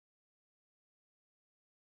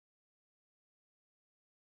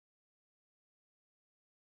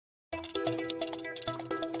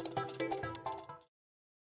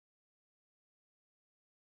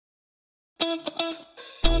All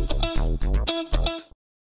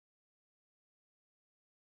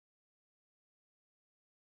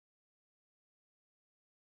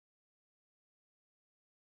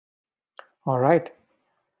right.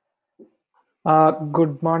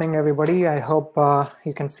 Good morning, everybody. I hope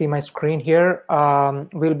you can see my screen here.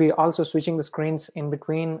 We'll be also switching the screens in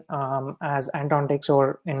between as Anton takes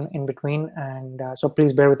over in between, and so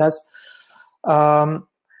please bear with us.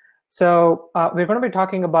 So we're going to be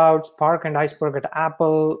talking about Spark and Iceberg at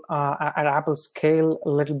Apple scale a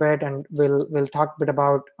little bit, and we'll talk a bit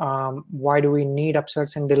about why do we need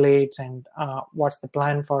upserts and deletes, and what's the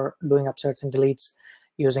plan for doing upserts and deletes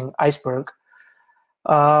using Iceberg.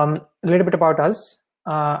 A little bit about us,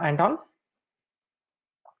 Anton.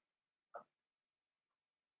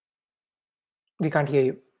 We can't hear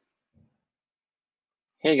you.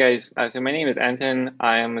 Hey guys, so my name is Anton.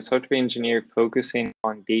 I am a software engineer focusing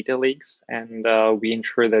on data lakes, and we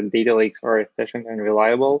ensure that data lakes are efficient and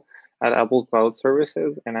reliable at Apple Cloud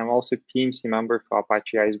Services. And I'm also PMC member for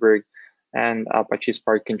Apache Iceberg and Apache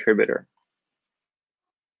Spark contributor.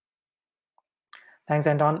 Thanks,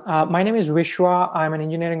 Anton. My name is Vishwa. I'm an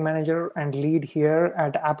engineering manager and lead here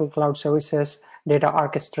at Apple Cloud Services Data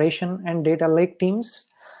Orchestration and Data Lake teams.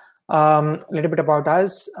 A little bit about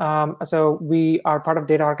us. So we are part of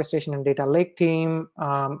Data Orchestration and Data Lake team.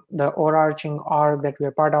 The overarching org that we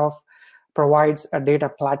are part of provides a data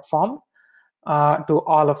platform to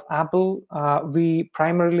all of Apple. We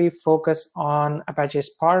primarily focus on Apache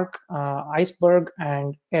Spark, Iceberg,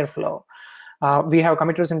 and Airflow. We have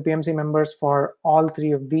committers and PMC members for all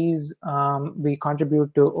three of these. We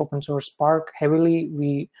contribute to open source Spark heavily.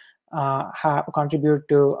 We contribute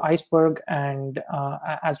to Iceberg and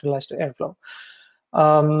as well as to Airflow.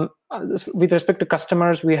 With respect to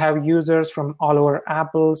customers, we have users from all over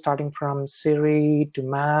Apple, starting from Siri to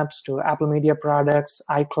Maps to Apple Media Products,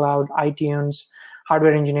 iCloud, iTunes,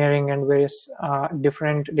 hardware engineering, and various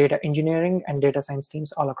different data engineering and data science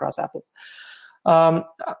teams all across Apple.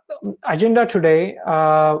 Agenda today,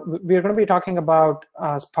 we are going to be talking about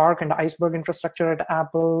Spark and Iceberg infrastructure at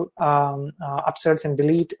Apple, upserts and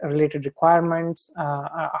delete related requirements,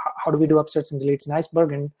 how do we do upserts and deletes in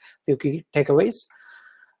Iceberg, and few key takeaways.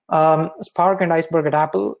 Spark and Iceberg at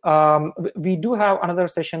Apple. We do have another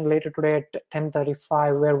session later today at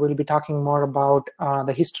 10:35 where we'll be talking more about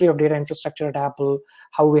the history of data infrastructure at Apple,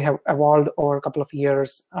 how we have evolved over a couple of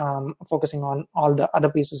years, focusing on all the other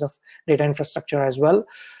pieces of data infrastructure as well.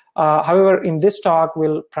 However, in this talk,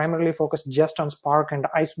 we'll primarily focus just on Spark and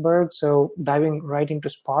Iceberg. So diving right into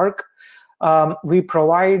Spark. We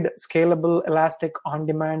provide scalable, elastic,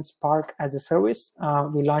 on-demand Spark as a service.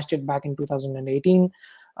 We launched it back in 2018.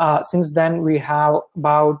 Since then, we have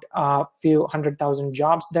about a few 100,000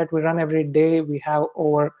 jobs that we run every day. We have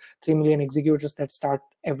over 3 million executors that start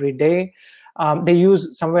every day. They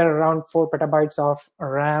use somewhere around 4 petabytes of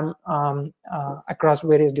RAM across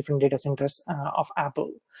various different data centers of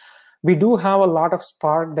Apple. We do have a lot of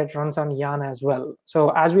Spark that runs on Yarn as well. So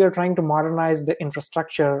as we are trying to modernize the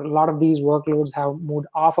infrastructure, a lot of these workloads have moved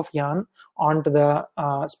off of Yarn onto the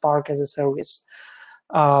Spark as a service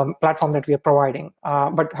platform that we are providing.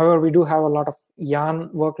 But however, we do have a lot of Yarn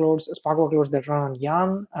workloads, Spark workloads that run on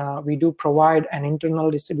Yarn. We do provide an internal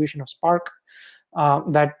distribution of Spark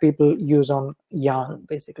that people use on Yarn,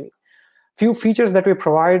 basically. Few features that we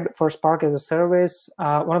provide for Spark as a service.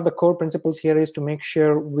 One of the core principles here is to make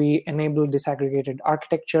sure we enable disaggregated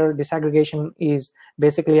architecture. Disaggregation is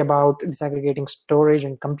basically about disaggregating storage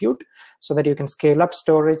and compute so that you can scale up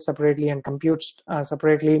storage separately and compute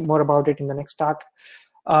separately. More about it in the next talk.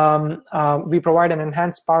 We provide an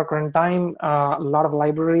enhanced Spark runtime, a lot of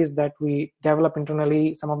libraries that we develop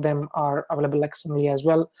internally. Some of them are available externally as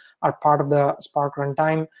well, are part of the Spark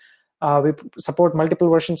runtime. We support multiple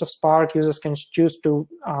versions of Spark. Users can choose to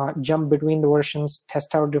jump between the versions,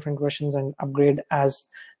 test out different versions, and upgrade as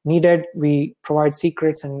needed. We provide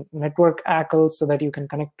secrets and network ACLs so that you can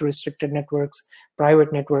connect to restricted networks,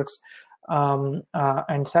 private networks,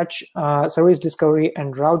 and such. Service discovery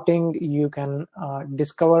and routing. You can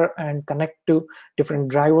discover and connect to different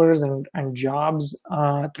drivers and jobs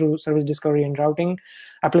through service discovery and routing.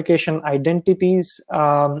 Application identities.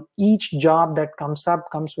 Each job that comes up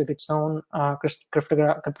comes with its own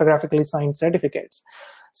cryptographically signed certificates.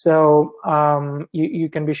 So you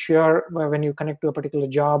can be sure when you connect to a particular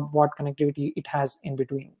job what connectivity it has in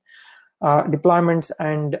between. Deployments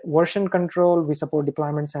and version control. We support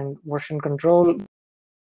deployments and version control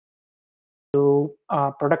to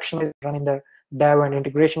productionize, run in the dev and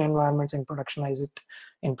integration environments, and productionize it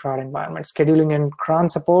in prod environments. Scheduling and cron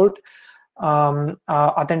support.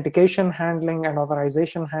 Authentication handling and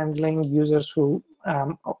authorization handling. Users who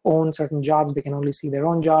own certain jobs. They can only see their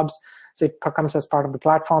own jobs. So it comes as part of the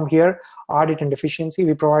platform here. Audit and efficiency,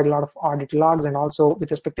 we provide a lot of audit logs, and also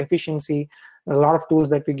with respect to efficiency, a lot of tools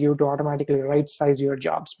that we give to automatically right size your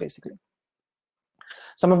jobs, basically.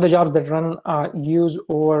 Some of the jobs that run use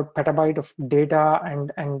over petabyte of data,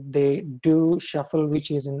 and they do shuffle,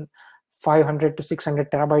 which is in 500 to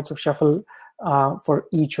 600 terabytes of shuffle for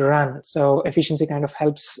each run. So efficiency kind of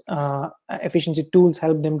helps, efficiency tools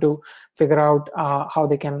help them to figure out how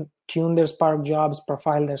they can tune their Spark jobs,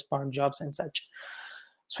 profile their Spark jobs, and such.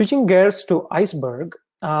 Switching gears to Iceberg,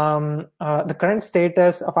 the current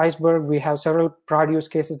status of Iceberg, we have several prod use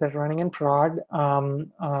cases that are running in prod.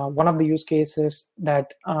 One of the use cases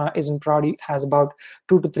that is in prod has about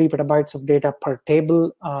 2 to 3 petabytes of data per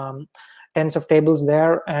table, tens of tables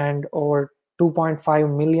there, and over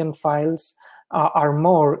 2.5 million files or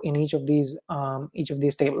more in each of these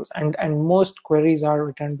tables. And most queries are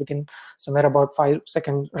returned within somewhere about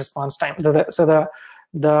 5-second response time. So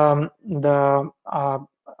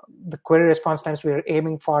the query response times we are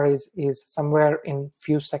aiming for is somewhere in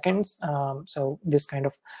few seconds. So this kind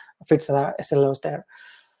of fits the SLOs there.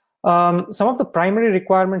 Some of the primary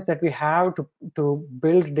requirements that we have to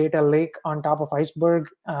build data lake on top of Iceberg,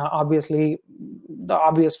 obviously the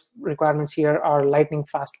obvious requirements here are lightning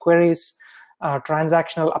fast queries,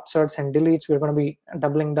 transactional upserts and deletes. We're going to be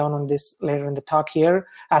doubling down on this later in the talk here.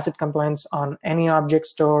 Asset compliance on any object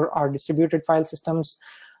store or distributed file systems.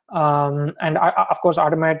 And of course,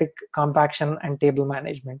 automatic compaction and table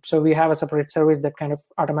management. So we have a separate service that kind of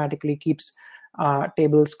automatically keeps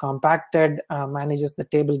tables compacted, manages the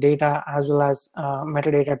table data as well as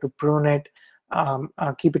metadata to prune it,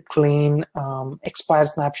 keep it clean, expire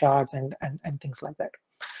snapshots, and things like that.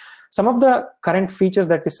 Some of the current features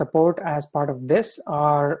that we support as part of this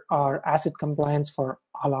are asset compliance for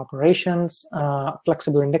all operations,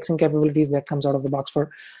 flexible indexing capabilities that comes out of the box for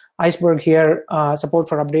Iceberg here, support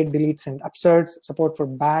for update, deletes, and upserts, support for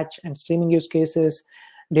batch and streaming use cases,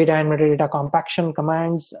 data and metadata compaction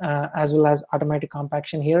commands, as well as automatic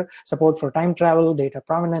compaction here, support for time travel, data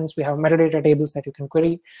provenance. We have metadata tables that you can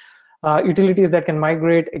query, utilities that can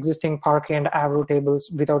migrate existing Parquet and Avro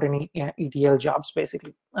tables without any ETL jobs,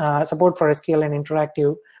 basically. Support for SQL and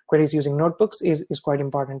interactive queries using notebooks is quite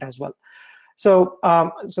important as well. So,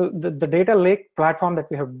 the data lake platform that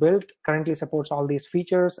we have built currently supports all these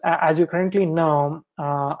features. As you currently know,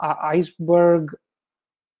 Iceberg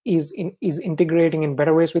is integrating in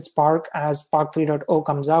better ways with Spark as Spark 3.0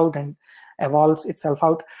 comes out and evolves itself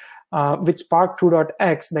out. With Spark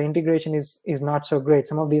 2.x, the integration is not so great.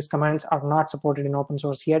 Some of these commands are not supported in open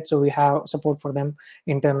source yet, so we have support for them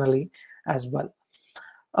internally as well.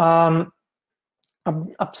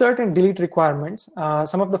 Upsert and delete requirements.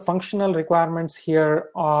 Some of the functional requirements here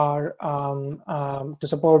are to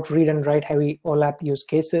support read and write heavy OLAP use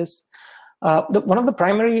cases. One of the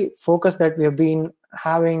primary focus that we have been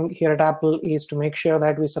having here at Apple is to make sure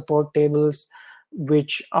that we support tables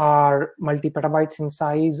which are multi-petabytes in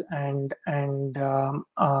size, and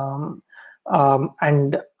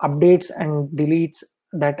updates and deletes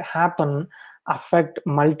that happen affect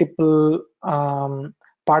multiple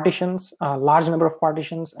partitions, a large number of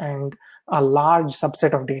partitions, and a large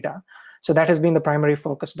subset of data. So that has been the primary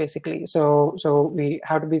focus, basically. So we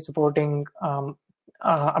have to be supporting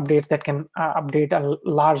updates that can update a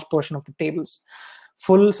large portion of the tables.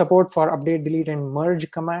 Full support for update, delete, and merge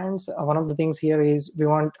commands. One of the things here is we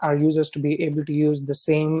want our users to be able to use the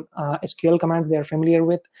same SQL commands they are familiar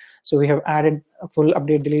with. So we have added a full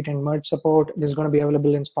update, delete, and merge support. This is going to be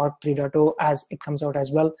available in Spark 3.0 as it comes out as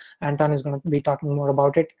well. Anton is going to be talking more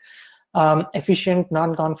about it. Efficient,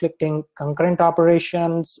 non-conflicting concurrent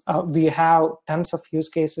operations. We have tons of use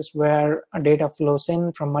cases where data flows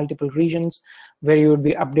in from multiple regions, where you would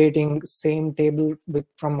be updating same table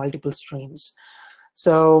from multiple streams.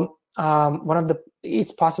 So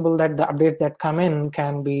it's possible that the updates that come in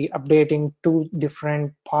can be updating 2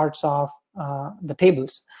 different parts of the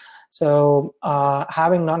tables. So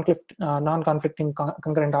having non-conflicting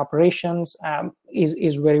concurrent operations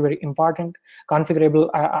is very, very important. Configurable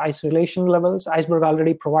isolation levels. Iceberg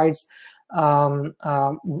already provides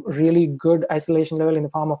really good isolation level in the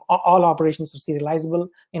form of all operations are serializable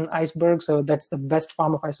in Iceberg. So that's the best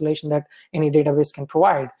form of isolation that any database can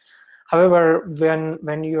provide. However,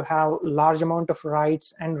 when you have large amount of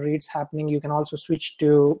writes and reads happening, you can also switch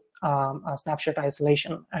to a snapshot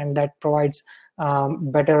isolation, and that provides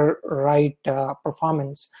better write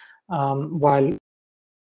performance while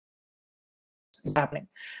is happening.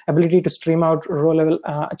 Ability to stream out row level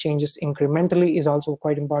changes incrementally is also a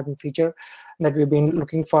quite important feature that we've been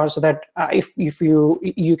looking for, so that if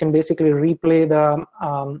you can basically replay the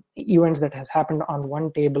events that has happened on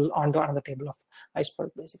one table onto another table of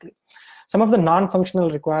Iceberg, basically. Some of the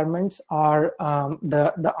non-functional requirements are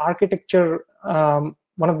the architecture.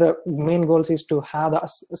 One of the main goals is to have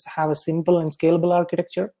a simple and scalable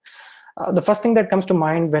architecture. The first thing that comes to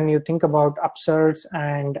mind when you think about upserts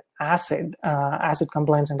and ACID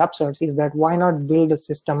compliance and upserts is that why not build a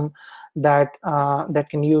system that that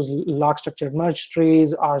can use log structured merge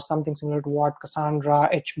trees or something similar to what Cassandra,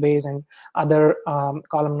 HBase, and other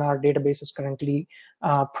columnar databases currently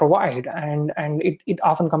provide, and it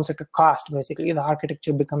often comes at a cost. Basically, the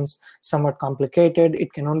architecture becomes somewhat complicated.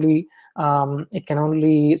 It can only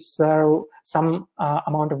serve some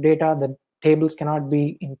amount of data. The tables cannot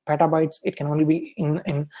be in petabytes. It can only be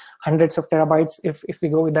in hundreds of terabytes if we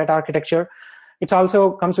go with that architecture. It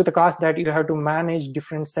also comes with a cost that you have to manage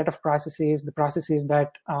different set of processes, the processes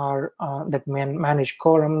that are that manage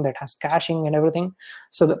quorum, that has caching and everything.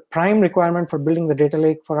 So the prime requirement for building the data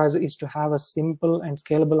lake for us is to have a simple and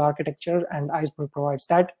scalable architecture, and Iceberg provides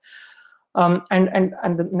that. And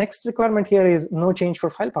the next requirement here is no change for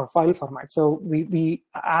file format. So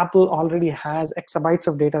Apple already has exabytes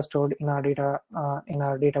of data stored in our data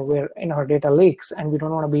lakes, and we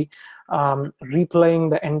don't want to be replaying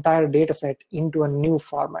the entire data set into a new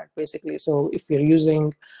format, basically. So if we're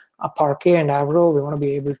using a Parquet and Avro, we want to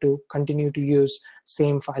be able to continue to use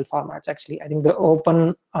same file formats. Actually, I think the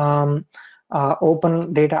open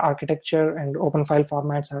data architecture and open file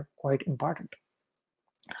formats are quite important.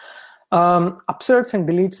 Upserts and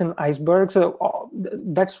deletes in Iceberg. So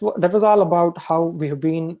that was all about how we have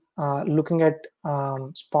been looking at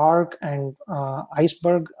Spark and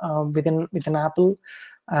Iceberg within Apple.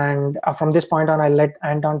 And from this point on, I'll let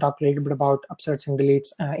Anton talk a little bit about upserts and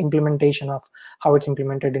deletes implementation of how it's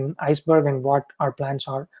implemented in Iceberg and what our plans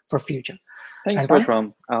are for future. Thanks,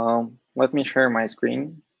 Vishwanath. Let me share my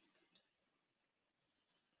screen.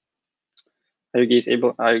 Are you guys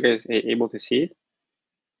able to see it?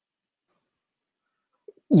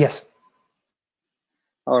 Yes.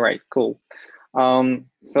 All right, cool.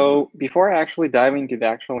 So before I actually dive into the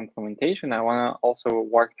actual implementation, I want to also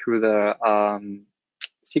walk through the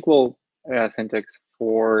SQL syntax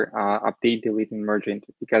for update, delete, and merge into,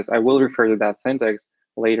 because I will refer to that syntax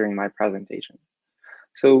later in my presentation.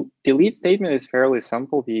 So delete statement is fairly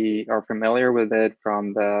simple. We are familiar with it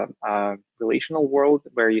from the relational world,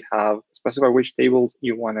 where you have specify which tables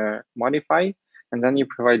you want to modify, and then you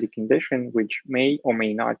provide the condition which may or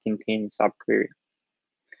may not contain subquery.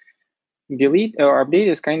 Delete or update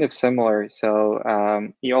is kind of similar.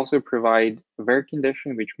 So you also provide a where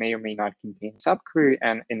condition which may or may not contain subquery,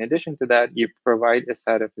 and in addition to that, you provide a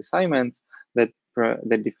set of assignments that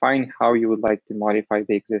define how you would like to modify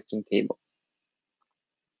the existing table.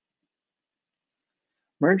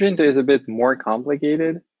 Merge into is a bit more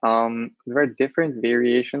complicated. There are different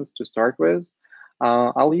variations to start with.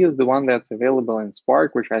 I'll use the one that's available in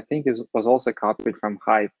Spark, which I think was also copied from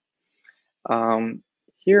Hive.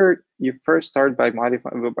 Here, you first start by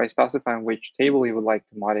specifying which table you would like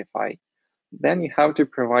to modify. Then you have to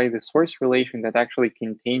provide the source relation that actually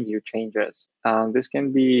contains your changes. This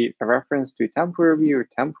can be a reference to a temporary view, or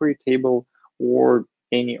temporary table, or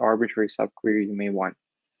any arbitrary subquery you may want.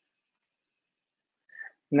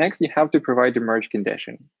 Next, you have to provide the merge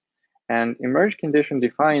condition. And a merge condition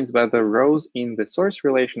defines whether rows in the source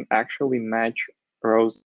relation actually match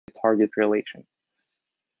rows in the target relation.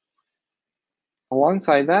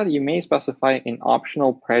 Alongside that, you may specify an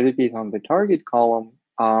optional predicate on the target column,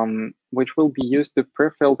 which will be used to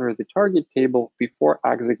pre-filter the target table before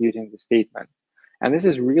executing the statement. And this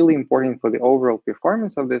is really important for the overall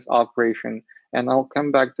performance of this operation, and I'll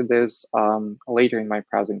come back to this later in my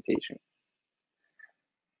presentation.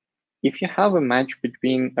 If you have a match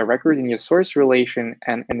between a record in your source relation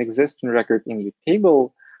and an existing record in your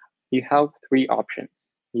table, you have three options.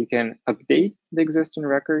 You can update the existing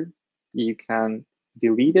record, you can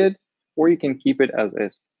delete it, or you can keep it as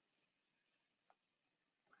is.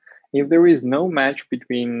 If there is no match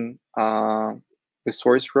between the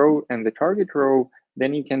source row and the target row,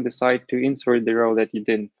 then you can decide to insert the row that you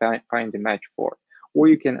didn't find the match for, or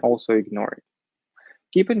you can also ignore it.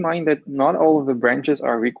 Keep in mind that not all of the branches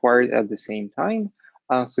are required at the same time,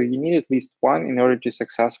 so you need at least one in order to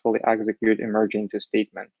successfully execute a merge into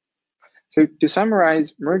statement. So to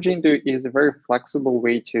summarize, merge into is a very flexible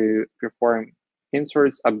way to perform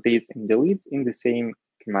inserts, updates, and deletes in the same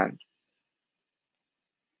command.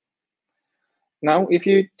 Now, if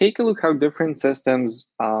you take a look how different systems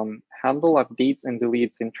handle updates and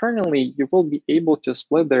deletes internally, you will be able to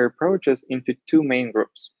split their approaches into two main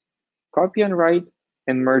groups: copy and write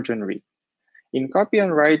and merge and read. In copy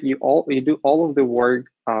and write, you do all of the work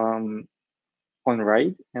on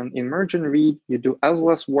write, and in merge and read, you do as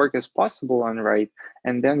less work as possible on write,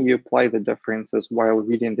 and then you apply the differences while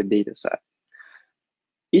reading the data set.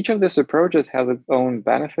 Each of these approaches has its own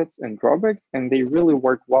benefits and drawbacks, and they really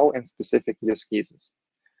work well in specific use cases.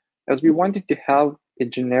 As we wanted to have a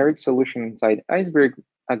generic solution inside Iceberg,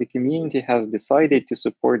 the community has decided to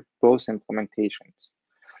support both implementations.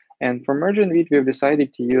 And for merge and read, we've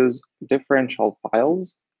decided to use differential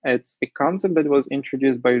files. It's a concept that was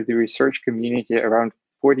introduced by the research community around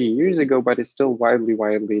 40 years ago, but is still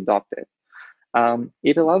widely adopted.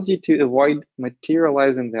 It allows you to avoid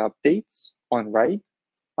materializing the updates on write,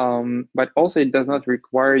 but also it does not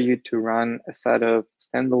require you to run a set of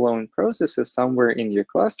standalone processes somewhere in your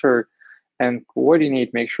cluster and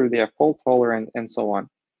coordinate, make sure they are fault tolerant, and so on.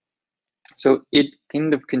 So it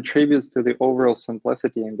kind of contributes to the overall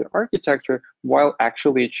simplicity in the architecture while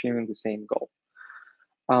actually achieving the same goal.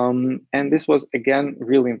 And this was, again,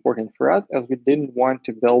 really important for us, as we didn't want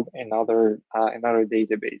to build another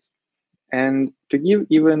database. And to give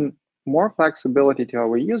even more flexibility to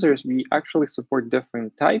our users, we actually support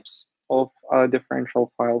different types of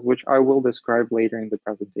differential files, which I will describe later in the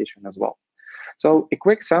presentation as well. So a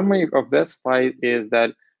quick summary of this slide is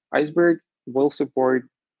that Iceberg will support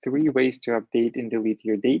 3 ways to update and delete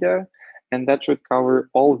your data, and that should cover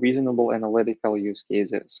all reasonable analytical use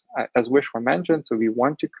cases. As Vishwa mentioned, so we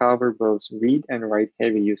want to cover both read and write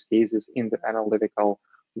heavy use cases in the analytical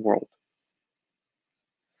world.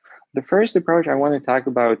 The first approach I want to talk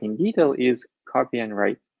about in detail is copy and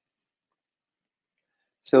write.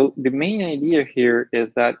 So the main idea here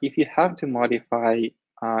is that if you have to modify,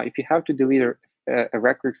 if you have to delete a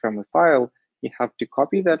record from a file, you have to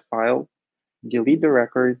copy that file, delete the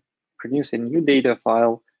record, produce a new data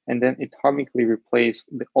file, and then atomically replace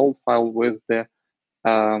the old file with the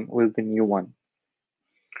new one.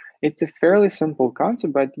 It's a fairly simple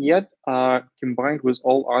concept, but yet combined with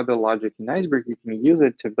all other logic in Iceberg, you can use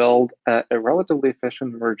it to build a relatively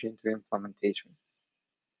efficient merge into implementation.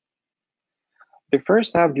 The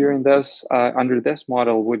first step during this, under this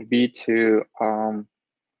model, would be to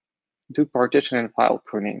do partition and file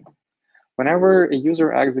pruning. Whenever a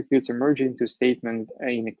user executes a merge into statement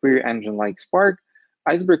in a query engine like Spark,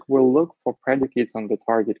 Iceberg will look for predicates on the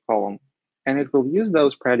target column, and it will use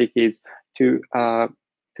those predicates to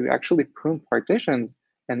actually prune partitions,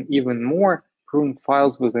 and even more, prune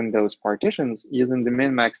files within those partitions using the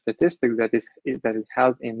min-max statistics that it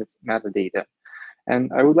has in its metadata.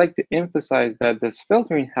 And I would like to emphasize that this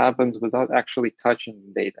filtering happens without actually touching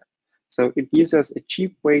the data. So it gives us a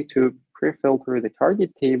cheap way to pre-filter the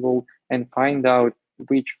target table and find out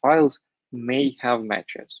which files may have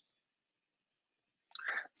matches.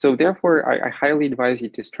 So therefore, I highly advise you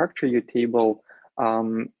to structure your table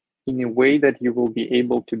in a way that you will be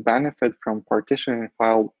able to benefit from partition and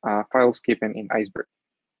file skipping in Iceberg.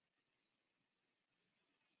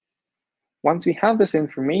 Once we have this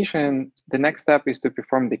information, the next step is to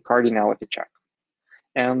perform the cardinality check.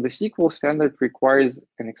 And the SQL standard requires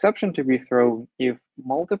an exception to be thrown if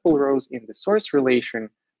multiple rows in the source relation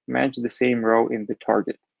match the same row in the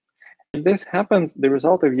target. If this happens, the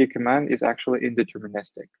result of your command is actually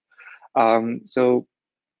indeterministic. So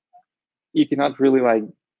you cannot really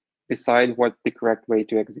decide what's the correct way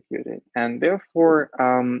to execute it. And therefore,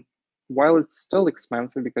 while it's still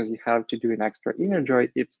expensive because you have to do an extra inner join,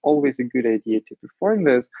 it's always a good idea to perform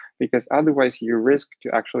this, because otherwise you risk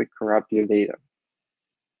to actually corrupt your data.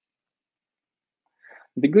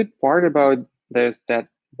 The good part about this is that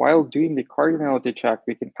while doing the cardinality check,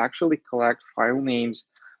 we can actually collect file names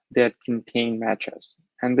that contain matches.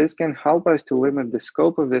 And this can help us to limit the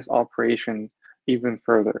scope of this operation even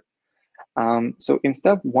further. So in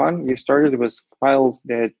step 1, we started with files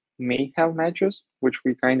that may have matches, which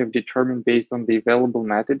we kind of determined based on the available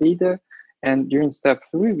metadata. And during step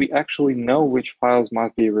 3, we actually know which files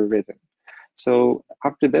must be rewritten. So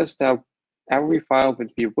after this step, every file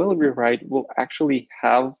that we will rewrite will actually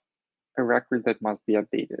have a record that must be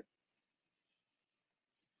updated.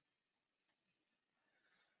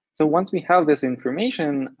 So once we have this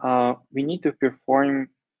information, we need to perform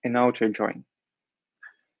an outer join.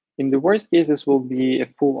 In the worst case, this will be a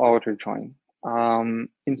full outer join.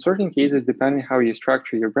 In certain cases, depending how you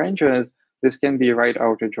structure your branches, this can be a right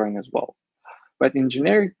outer join as well. But in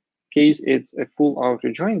generic case, it's a full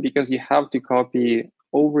outer join because you have to copy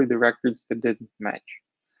over the records that didn't match.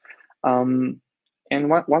 And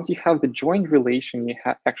once you have the joined relation, you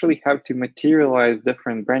actually have to materialize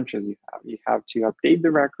different branches you have. You have to update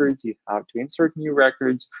the records, you have to insert new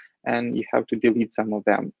records, and you have to delete some of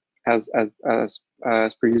them as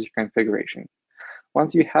per user configuration.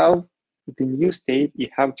 Once you have the new state, you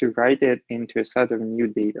have to write it into a set of new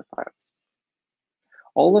data files.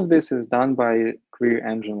 All of this is done by a query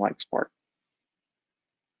engine like Spark.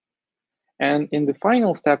 And in the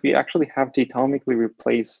final step, you actually have to atomically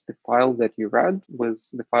replace the files that you read with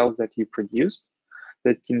the files that you produced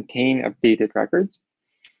that contain updated records.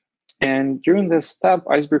 And during this step,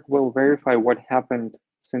 Iceberg will verify what happened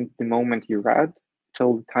since the moment you read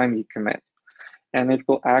till the time you commit. And it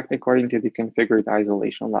will act according to the configured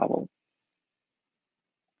isolation level.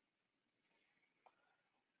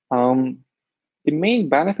 The main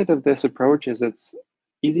benefit of this approach is it's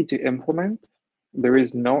easy to implement. There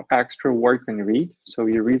is no extra work on read, so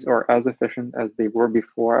your reads are as efficient as they were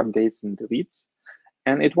before updates and deletes.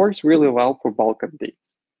 And it works really well for bulk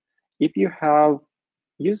updates. If you have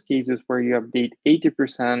use cases where you update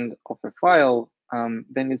 80% of a file,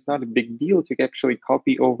 then it's not a big deal to actually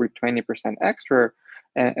copy over 20% extra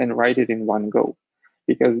and write it in one go.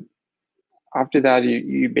 Because after that,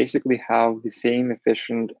 you basically have the same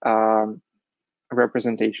efficient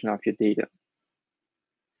representation of your data.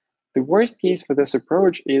 The worst case for this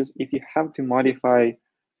approach is if you have to modify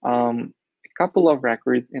a couple of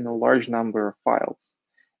records in a large number of files.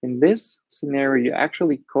 In this scenario, you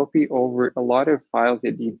actually copy over a lot of files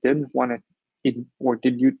that you didn't want to, or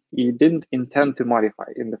you didn't intend to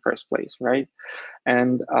modify in the first place, right?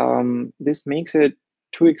 And this makes it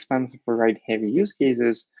too expensive for write-heavy use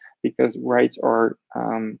cases because writes are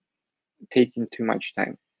taking too much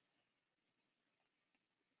time.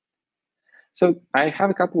 So I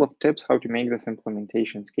have a couple of tips how to make this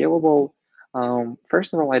implementation scalable.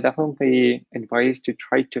 First of all, I definitely advise to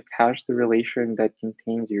try to cache the relation that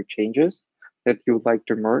contains your changes that you would like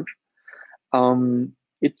to merge.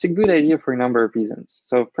 It's a good idea for a number of reasons.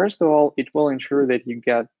 So first of all, it will ensure that you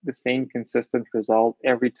get the same consistent result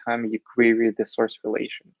every time you query the source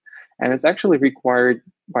relation. And it's actually required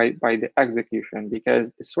by the execution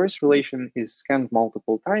because the source relation is scanned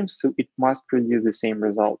multiple times, so it must produce the same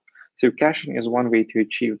result. So caching is one way to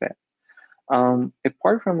achieve that.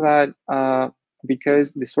 Apart from that,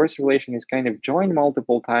 because the source relation is kind of joined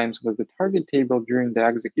multiple times with the target table during the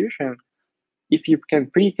execution, if you can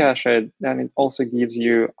pre-cache it, then it also gives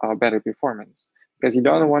you better performance because you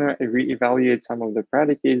don't want to re-evaluate some of the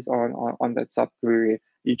predicates on that subquery.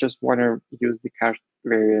 You just want to use the cached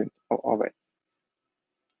variant of it.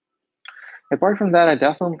 Apart from that, I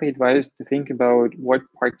definitely advise to think about what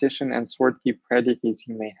partition and sort key predicates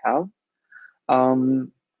you may have.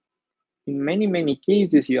 In many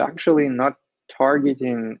cases, you're actually not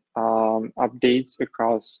targeting updates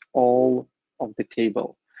across all of the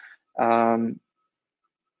table. In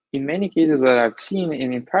many cases, what I've seen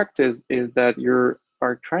in practice is that you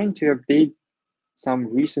are trying to update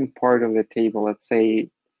some recent part of the table, let's say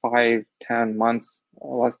 5, 10 months,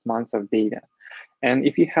 last months of data. And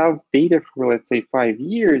if you have data for, let's say, 5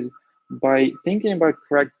 years, by thinking about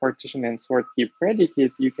correct partition and sort key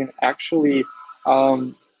predicates, you can actually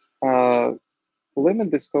limit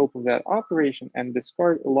the scope of that operation and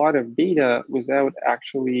discard a lot of data without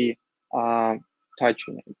actually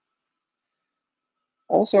touching it.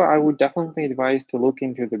 Also, I would definitely advise to look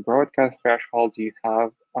into the broadcast thresholds you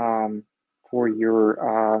have for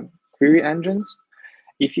your query engines.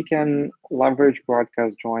 If you can leverage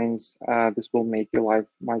broadcast joins, this will make your life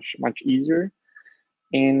much easier.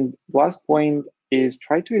 And last point is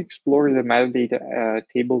try to explore the metadata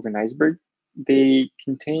tables in Iceberg. They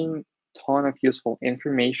contain a ton of useful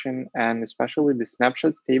information, and especially the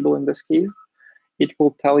snapshots table in this case. It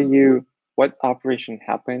will tell you what operation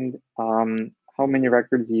happened, how many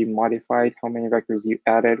records you modified, how many records you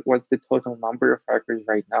added, what's the total number of records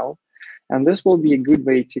right now. And this will be a good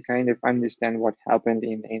way to kind of understand what happened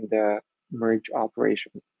in the merge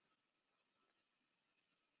operation.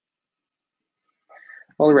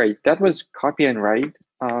 All right, that was copy and write.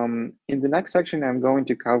 In the next section, I'm going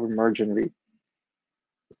to cover merge and read.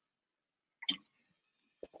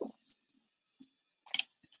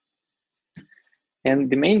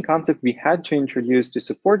 And the main concept we had to introduce to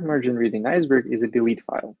support merge and read in Iceberg is a delete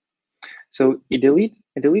file. So a delete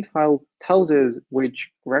file tells us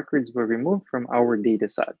which records were removed from our data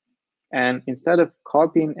set. And instead of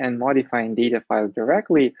copying and modifying data files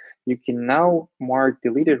directly, you can now mark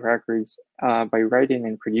deleted records by writing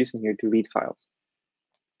and producing your delete files.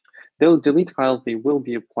 Those delete files, they will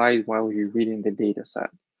be applied while you're reading the data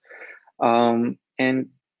set. And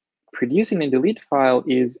producing a delete file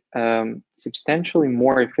is substantially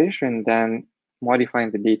more efficient than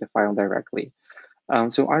modifying the data file directly.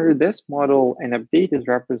 So under this model, an update is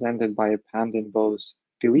represented by appending both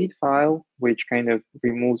delete file, which kind of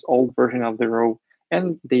removes old version of the row,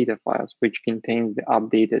 and data files, which contains the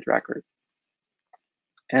updated record.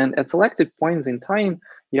 And at selected points in time,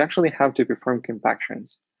 you actually have to perform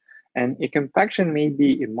compactions. And a compaction may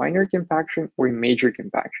be a minor compaction or a major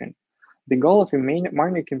compaction. The goal of a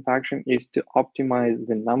minor compaction is to optimize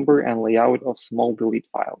the number and layout of small delete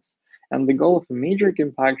files. And the goal of a major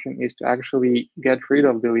compaction is to actually get rid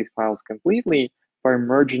of delete files completely by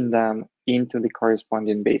merging them into the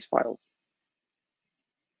corresponding base files.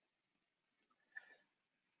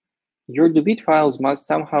 Your delete files must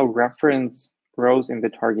somehow reference rows in the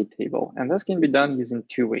target table, and this can be done using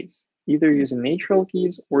two ways, either using natural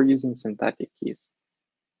keys or using synthetic keys.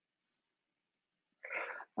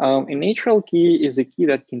 A natural key is a key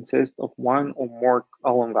that consists of one or more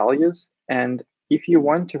column values, and if you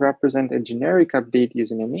want to represent a generic update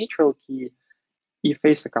using a natural key, you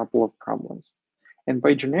face a couple of problems. And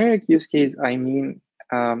by generic use case, I mean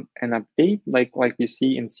an update like you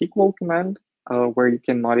see in SQL command, where you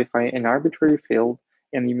can modify an arbitrary field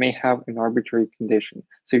and you may have an arbitrary condition.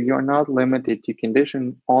 So you're not limited to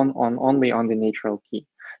condition only on the natural key.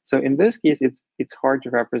 So in this case, it's hard to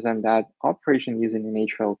represent that operation using a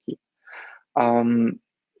natural key.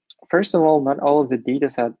 First of all, not all of the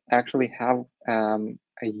dataset actually have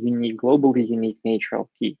a globally unique natural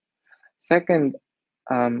key. Second,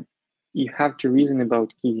 you have to reason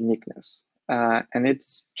about key uniqueness. And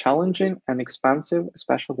it's challenging and expensive,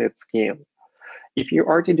 especially at scale. If you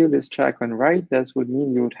are to do this check on write, this would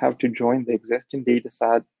mean you would have to join the existing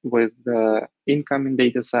dataset with the incoming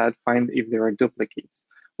dataset, find if there are duplicates,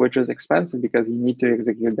 which is expensive because you need to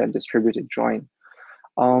execute that distributed join.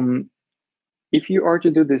 If you are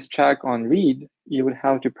to do this check on read, you would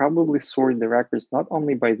have to probably sort the records not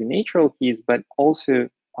only by the natural keys, but also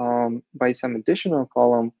by some additional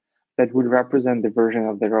column that would represent the version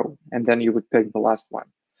of the row, and then you would pick the last one.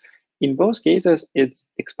 In both cases, it's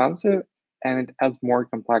expensive and it adds more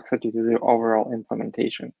complexity to the overall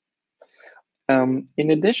implementation. In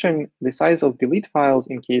addition, the size of delete files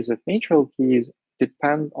in case of natural keys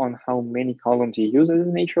depends on how many columns you use as a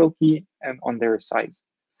natural key and on their size.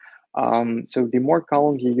 So the more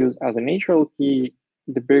columns you use as a natural key,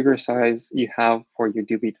 the bigger size you have for your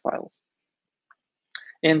delete files.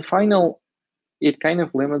 And final, it kind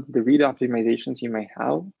of limits the read optimizations you may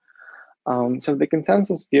have. So the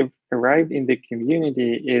consensus we have arrived in the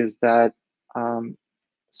community is that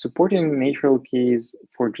supporting natural keys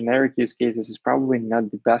for generic use cases is probably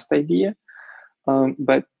not the best idea,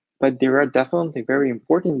 but there are definitely very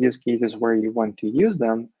important use cases where you want to use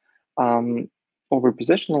them over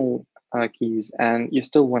positional keys, and you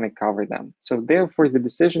still want to cover them. So therefore, the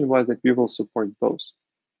decision was that we will support both.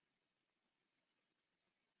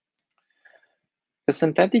 A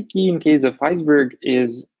synthetic key in case of Iceberg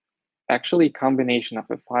is actually a combination of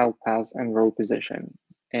a file path and row position.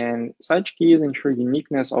 And such keys ensure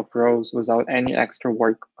uniqueness of rows without any extra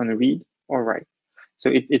work on read or write. So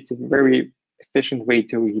it's a very efficient way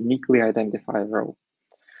to uniquely identify a row.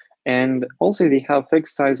 And also they have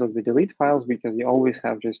fixed size of the delete files because you always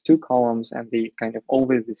have just two columns and they kind of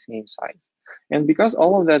always the same size. And because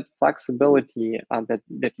all of that flexibility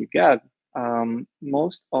that you get,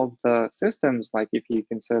 most of the systems, like if you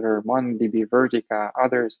consider MongoDB, Vertica,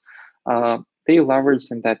 others, they leverage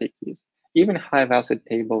synthetic keys. Even Hive asset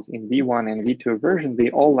tables in V1 and V2 version,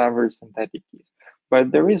 they all leverage synthetic keys.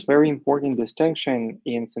 But there is very important distinction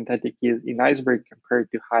in synthetic keys in Iceberg compared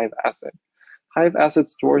to Hive asset. Hive asset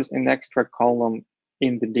stores an extra column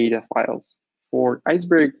in the data files. For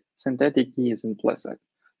Iceberg, synthetic key is implicit.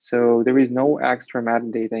 So there is no extra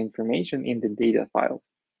metadata information in the data files,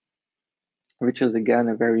 which is again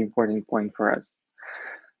a very important point for us.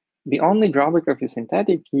 The only drawback of a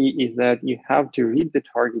synthetic key is that you have to read the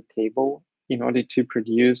target table in order to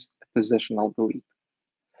produce a positional delete,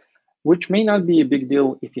 which may not be a big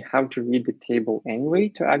deal if you have to read the table anyway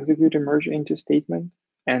to execute a merge into statement.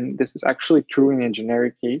 And this is actually true in a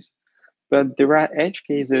generic case. But there are edge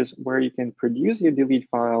cases where you can produce your delete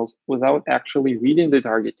files without actually reading the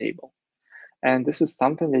target table. And this is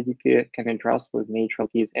something that you can address with natural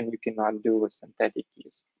keys and you cannot do with synthetic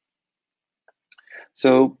keys.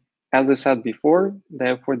 So as I said before,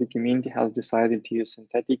 therefore the community has decided to use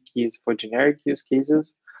synthetic keys for generic use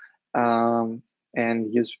cases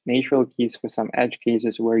and use natural keys for some edge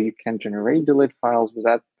cases where you can generate delete files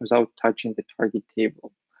without touching the target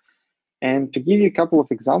table. And to give you a couple of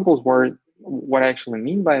examples where what I actually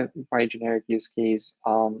mean by generic use case,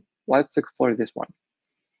 let's explore this one.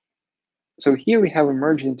 So here we have a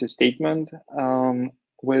merge into statement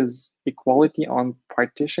with equality on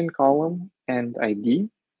partition column and ID.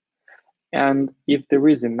 And if there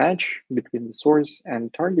is a match between the source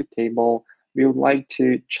and target table, we would like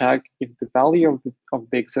to check if the value of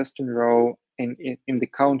the existing row in the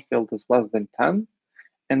count field is less than 10.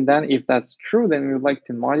 And then if that's true, then we would like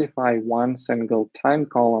to modify one single time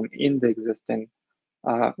column in the existing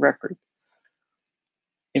record.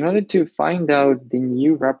 In order to find out the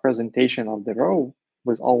new representation of the row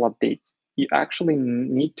with all updates, you actually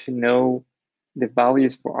need to know the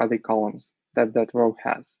values for other columns that that row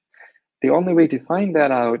has. The only way to find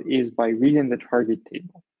that out is by reading the target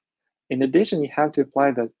table. In addition, you have to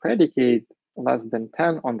apply that predicate less than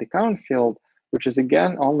 10 on the count field, which is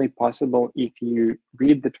again only possible if you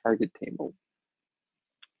read the target table.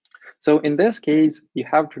 So in this case, you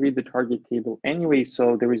have to read the target table anyway,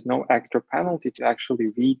 so there is no extra penalty to actually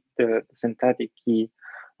read the synthetic key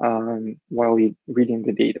while you're reading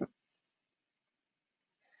the data.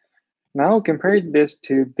 Now compare this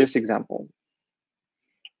to this example.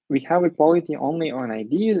 We have equality only on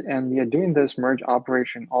IDs, and we are doing this merge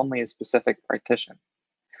operation only a specific partition.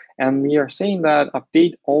 And we are saying that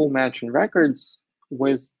update all matching records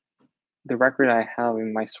with the record I have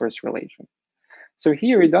in my source relation. So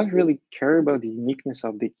here, we don't really care about the uniqueness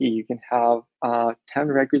of the key. You can have 10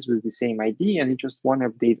 records with the same ID, and you just want to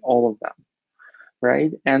update all of them,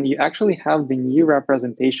 right? And you actually have the new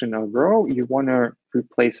representation of row you want to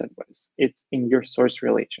replace it with. It's in your source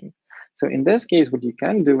relation. So in this case, what you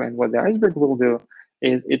can do and what the Iceberg will do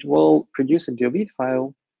is it will produce a delete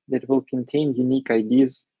file that will contain unique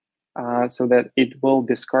IDs so that it will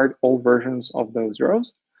discard all versions of those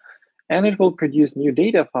rows. And it will produce new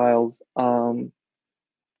data files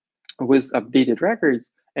with updated records,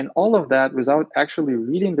 and all of that without actually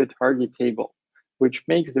reading the target table, which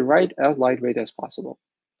makes the write as lightweight as possible.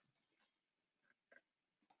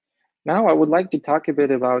 Now I would like to talk a bit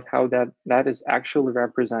about how that is actually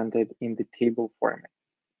represented in the table format.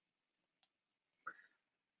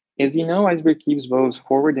 As you know, Iceberg keeps both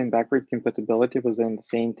forward and backward compatibility within the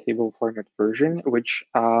same table format version, which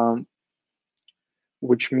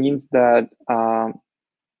means that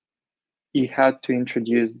you had to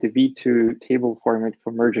introduce the V2 table format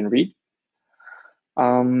for merge and read.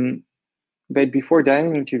 But before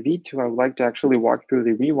diving into V2, I would like to actually walk through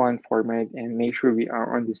the V1 format and make sure we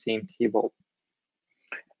are on the same table.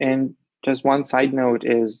 And just one side note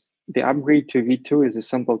is the upgrade to V2 is a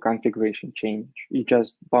simple configuration change. You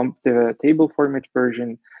just bump the table format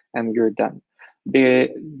version and you're done. The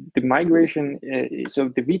migration, so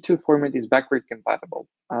the V2 format is backward compatible,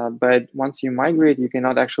 but once you migrate, you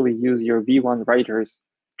cannot actually use your V1 writers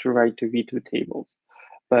to write to V2 tables,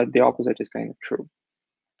 but the opposite is kind of true.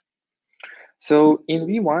 So in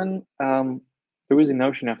V1, there is a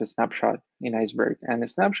notion of a snapshot in Iceberg, and a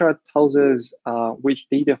snapshot tells us which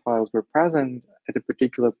data files were present at a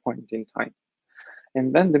particular point in time.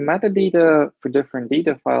 And then the metadata for different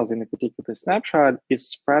data files in a particular snapshot is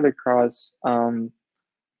spread across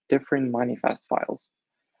different manifest files.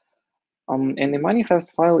 And the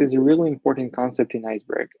manifest file is a really important concept in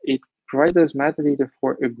Iceberg. It provides us metadata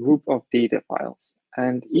for a group of data files.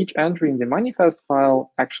 And each entry in the manifest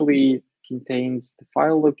file actually contains the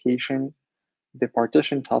file location, the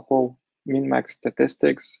partition tuple, min-max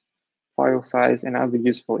statistics, file size, and other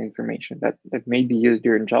useful information that may be used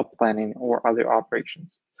during job planning or other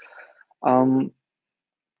operations.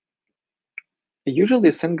 Usually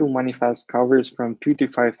a single manifest covers from 2,000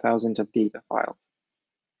 to 5,000 of data files.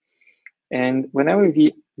 And whenever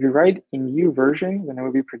we write a new version,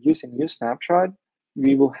 whenever we produce a new snapshot,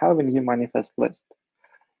 we will have a new manifest list.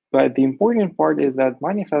 But the important part is that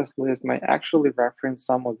manifest list might actually reference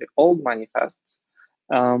some of the old manifests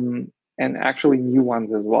and actually new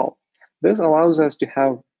ones as well. This allows us to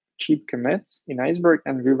have cheap commits in Iceberg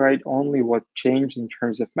and rewrite only what changed in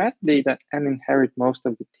terms of metadata and inherit most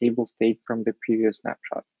of the table state from the previous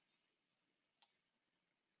snapshot.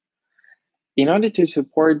 In order to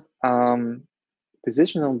support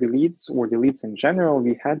positional deletes or deletes in general,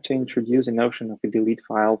 we had to introduce a notion of a delete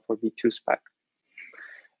file for V2 spec.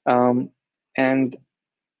 And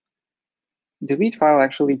delete file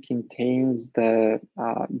actually contains the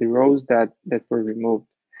rows that were removed.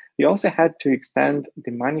 We also had to extend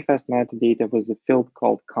the manifest metadata with a field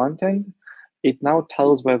called content. It now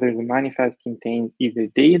tells whether the manifest contains either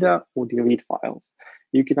data or delete files.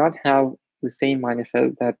 You cannot have the same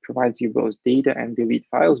manifest that provides you both data and delete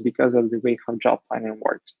files because of the way how job planning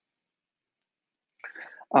works.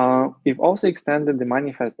 We've also extended the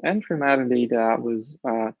manifest entry metadata with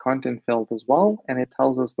content field as well, and it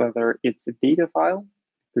tells us whether it's a data file,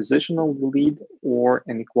 positional delete, or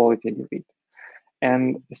an equality delete.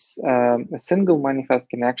 And a single manifest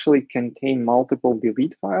can actually contain multiple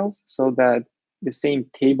delete files, so that the same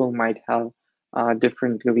table might have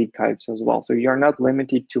different delete types as well. So you're not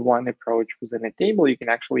limited to one approach within a table. You can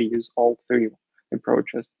actually use all three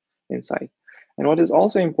approaches inside. And what is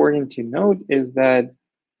also important to note is that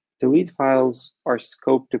delete files are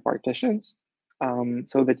scoped to partitions,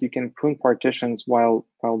 so that you can prune partitions while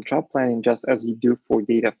job planning, just as you do for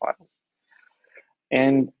data files.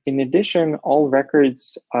 And in addition, all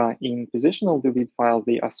records in positional delete files,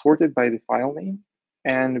 they are sorted by the file name,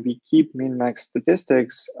 and we keep min-max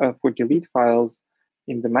statistics for delete files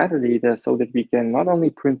in the metadata, so that we can not only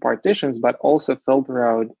prune partitions, but also filter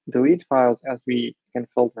out delete files as we can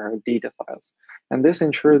filter out data files. And this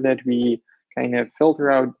ensures that we kind of filter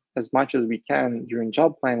out as much as we can during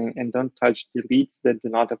job planning and don't touch deletes that do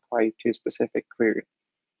not apply to a specific query.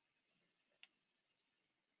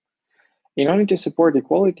 In order to support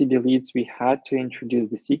equality deletes, we had to introduce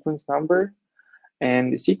the sequence number.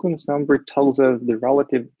 And the sequence number tells us the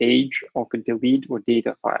relative age of a delete or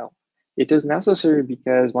data file. It is necessary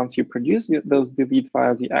because once you produce those delete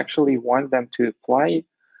files, you actually want them to apply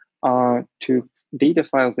to data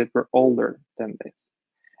files that were older than this.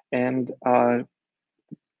 And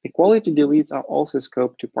equality deletes are also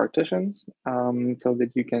scoped to partitions, so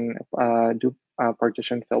that you can do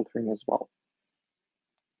partition filtering as well.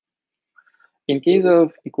 In case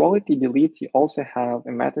of equality deletes, you also have a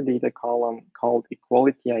metadata column called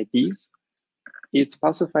equality IDs. It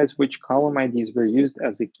specifies which column IDs were used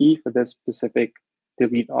as the key for this specific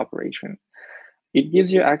delete operation. It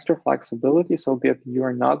gives you extra flexibility so that you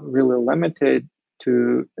are not really limited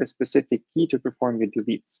to a specific key to perform your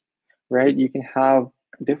deletes, right? You can have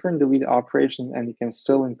different delete operations and you can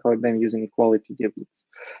still encode them using equality deletes.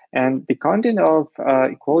 And the content of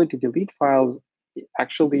equality delete files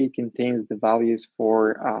actually contains the values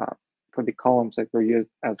for the columns that were used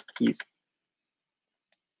as keys.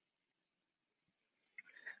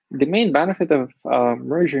 The main benefit of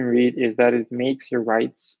merge and read is that it makes your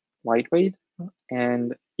writes lightweight,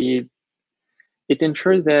 and it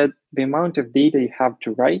ensures that the amount of data you have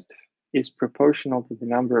to write is proportional to the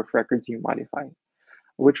number of records you modify,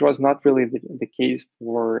 which was not really the case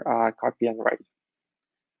for copy and write.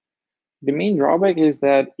 The main drawback is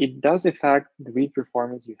that it does affect the read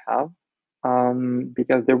performance you have,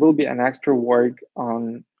 because there will be an extra work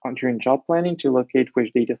on during job planning to locate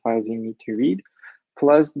which data files you need to read.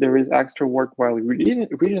 Plus, there is extra work while reading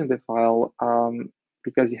the file,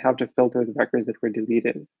 because you have to filter the records that were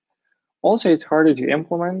deleted. Also, it's harder to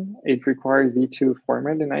implement. It requires V2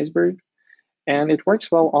 format in Iceberg, and it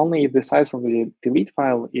works well only if the size of the delete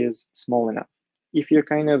file is small enough. If you're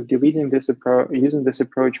kind of deleting this using this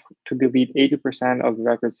approach to delete 80% of the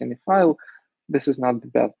records in the file, this is not the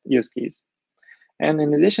best use case. And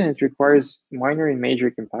in addition, it requires minor and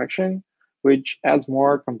major compaction, which adds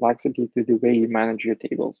more complexity to the way you manage your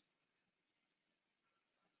tables.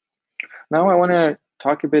 Now I want to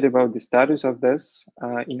talk a bit about the status of this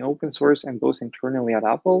in open source and both internally at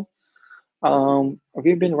Apple.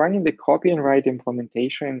 We've been running the copy and write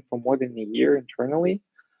implementation for more than a year internally,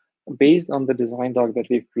 based on the design doc that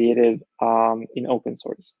we've created in open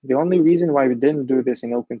source. The only reason why we didn't do this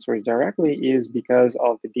in open source directly is because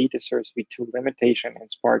of the data source v2 limitation in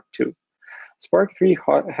Spark 2. Spark 3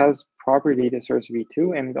 has proper data source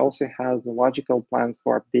v2, and it also has the logical plans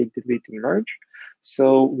for update, delete, and merge.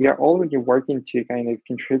 So we are already working to kind of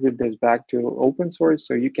contribute this back to open source,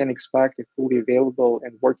 so you can expect a fully available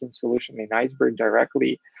and working solution in Iceberg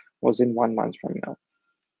directly within 1 month from now.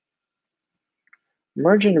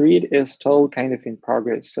 Merge and read is still kind of in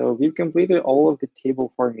progress. So we've completed all of the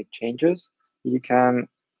table format changes. You can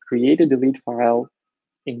create a delete file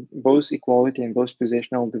in both equality and both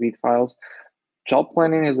positional delete files. Job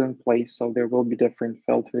planning is in place, so there will be different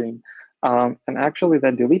filtering. And actually,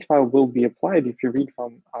 that delete file will be applied if you read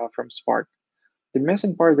from Spark. The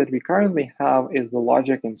missing part that we currently have is the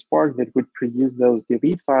logic in Spark that would produce those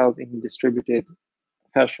delete files in distributed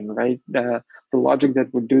fashion, right? The logic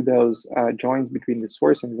that would do those joins between the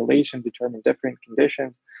source and relation, determine different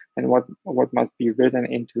conditions and what must be written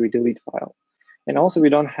into a delete file. And also, we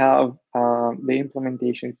don't have the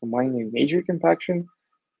implementation for minor and major compaction.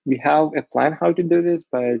 We have a plan how to do this,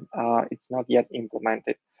 but it's not yet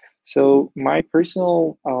implemented. So my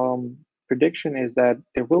personal prediction is that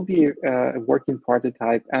there will be a working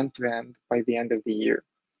prototype end-to-end by the end of the year.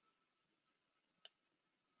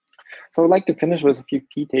 So I'd like to finish with a few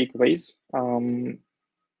key takeaways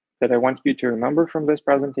that I want you to remember from this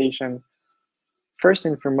presentation. First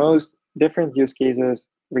and foremost, different use cases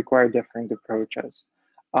require different approaches.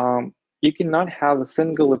 You cannot have a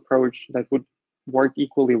single approach that would work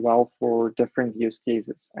equally well for different use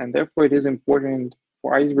cases. And therefore, it is important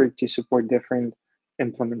for Iceberg to support different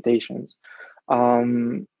implementations.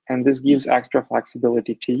 And this gives extra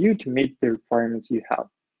flexibility to you to meet the requirements you have.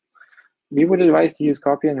 We would advise to use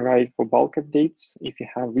copy and write for bulk updates if you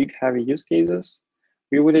have read-heavy use cases.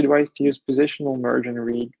 We would advise to use positional merge and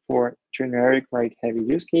read for generic write-heavy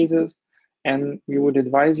use cases. And we would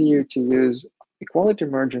advise you to use equality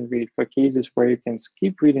merge and read for cases where you can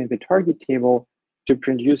skip reading the target table to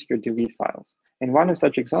produce your delete files. And one of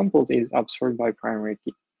such examples is upsort by primary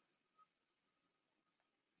key.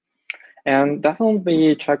 And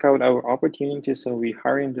definitely check out our opportunities. So we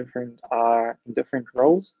hire in different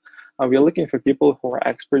roles. We're looking for people who are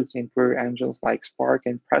experts in query engines like Spark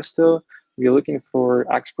and Presto. We're looking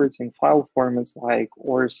for experts in file formats like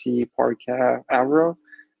ORC, Parquet, Avro,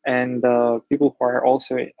 and people who are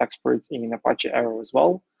also experts in Apache Arrow as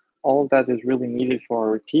well. All of that is really needed for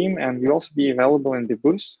our team, and we'll also be available in the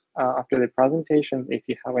booth after the presentation. If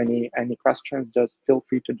you have any questions, just feel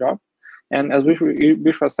free to drop. And as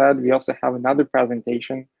Vishwa said, we also have another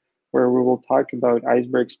presentation where we will talk about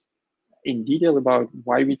Icebergs in detail, about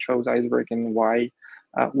why we chose Iceberg and why,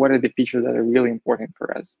 what are the features that are really important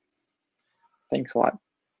for us. Thanks a lot.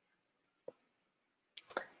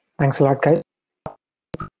 Thanks a lot, guys.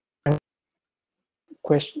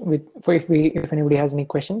 If anybody has any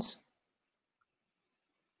questions.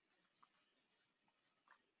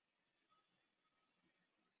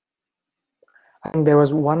 And there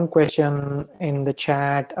was one question in the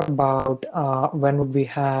chat about when would we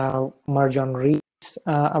have merge on reads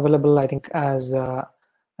available. I think as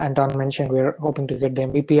Anton mentioned, we're hoping to get the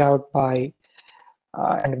MVP out by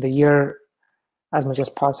end of the year as much as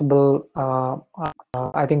possible.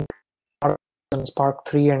 I think Spark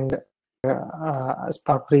 3 and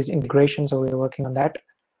Spark 3's integration, so we're working on that.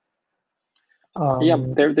 Yeah,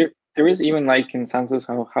 there is even like consensus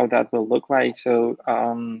on how that will look like. So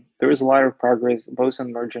there is a lot of progress both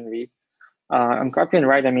on merge and read. On copy and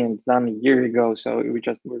write, I mean, it's done a year ago, so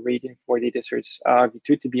we're waiting for datasets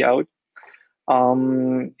v2 to be out.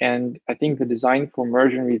 And I think the design for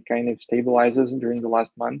merge and read kind of stabilizes during the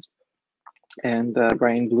last months. And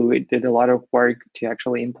Brian Blue did a lot of work to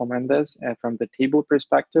actually implement this from the table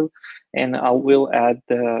perspective. And I will add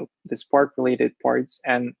the Spark related parts,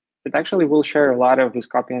 and it actually will share a lot of this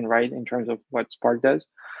copy and write in terms of what Spark does.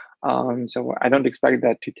 So I don't expect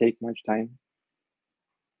that to take much time.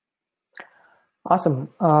 Awesome.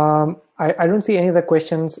 I don't see any other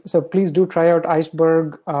questions. So please do try out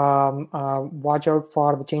Iceberg. Watch out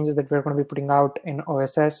for the changes that we're going to be putting out in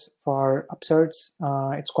OSS for upserts.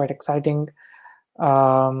 It's quite exciting.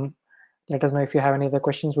 Let us know if you have any other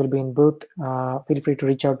questions. We'll be in booth. Feel free to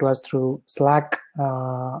reach out to us through Slack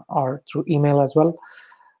or through email as well.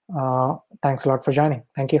 Thanks a lot for joining.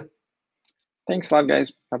 Thank you. Thanks a lot,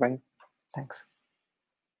 guys. Bye-bye. Thanks.